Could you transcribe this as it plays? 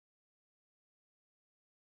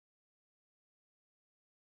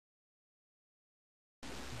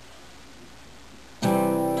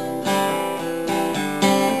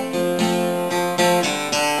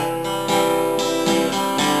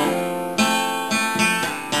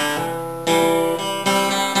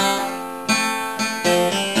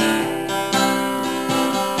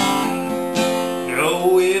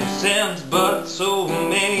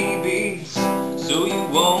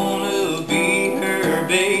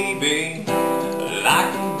baby, I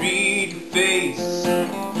can read your face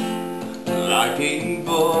like a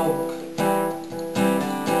book.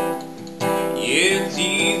 Yeah, it's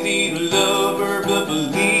easy to love her, but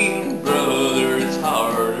believe me, brother, it's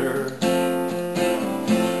harder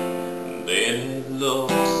than it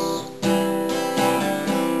looks.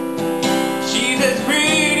 She's as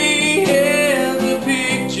pretty as a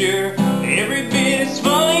picture, every bit as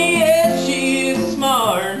funny as she is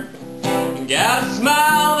smart. Got a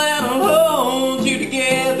smile that'll hold you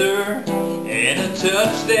together, and a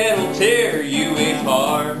touch that'll tear you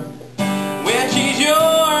apart. When she's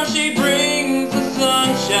yours, she brings the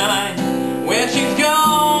sunshine. When she's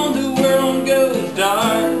gone, the world goes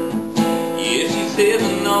dark. Yeah, she's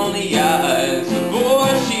heaven on the eyes, but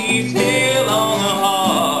boy, she's hell on the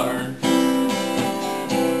heart.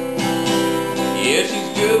 Yeah, she's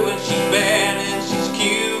good when she's bad, and she's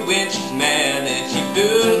cute when she's mad, and she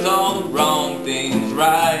does all the wrong things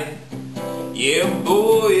right. Yeah,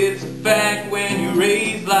 boy, it's a fact, when you're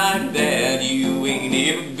raised like that, you ain't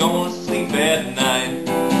ever gonna sleep at night.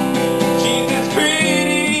 She's as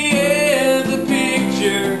pretty as a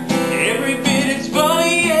picture, every bit as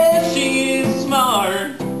funny as she is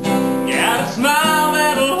smart. Got a smile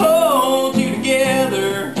that'll hold you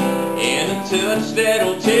together, and a touch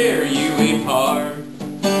that'll tear you apart.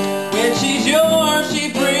 When she's yours,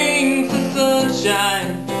 she brings the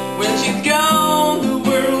sunshine. When she's gone, the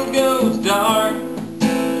world goes dark.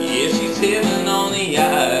 Yeah, she's heaven on the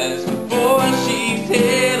eyes, but boy, she's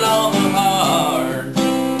hell on the heart.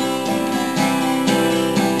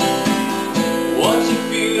 Once you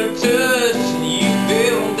feel her touch, and you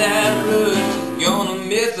feel that rush, it's gonna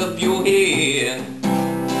mess up your head.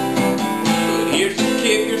 But here's the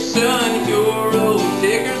kicker, son, your old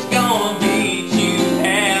ticker's gonna beat you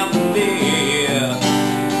half a bit.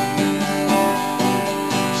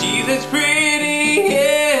 She's as pretty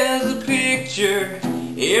as a picture,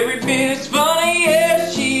 every bit as funny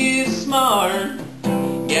as she is smart.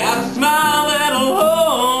 Got a smile that'll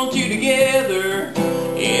hold you together,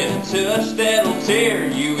 and a touch that'll tear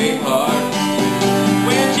you apart.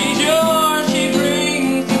 When she's yours, she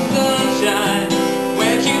brings the sunshine.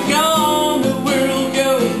 When she's gone, the world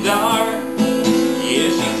goes dark. Yeah,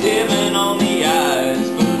 she's heaven on the eyes,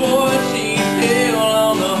 but boy, she's hell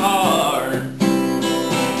on the heart.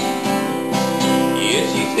 Yeah,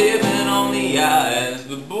 she's heaven on the eyes,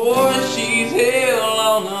 but boy,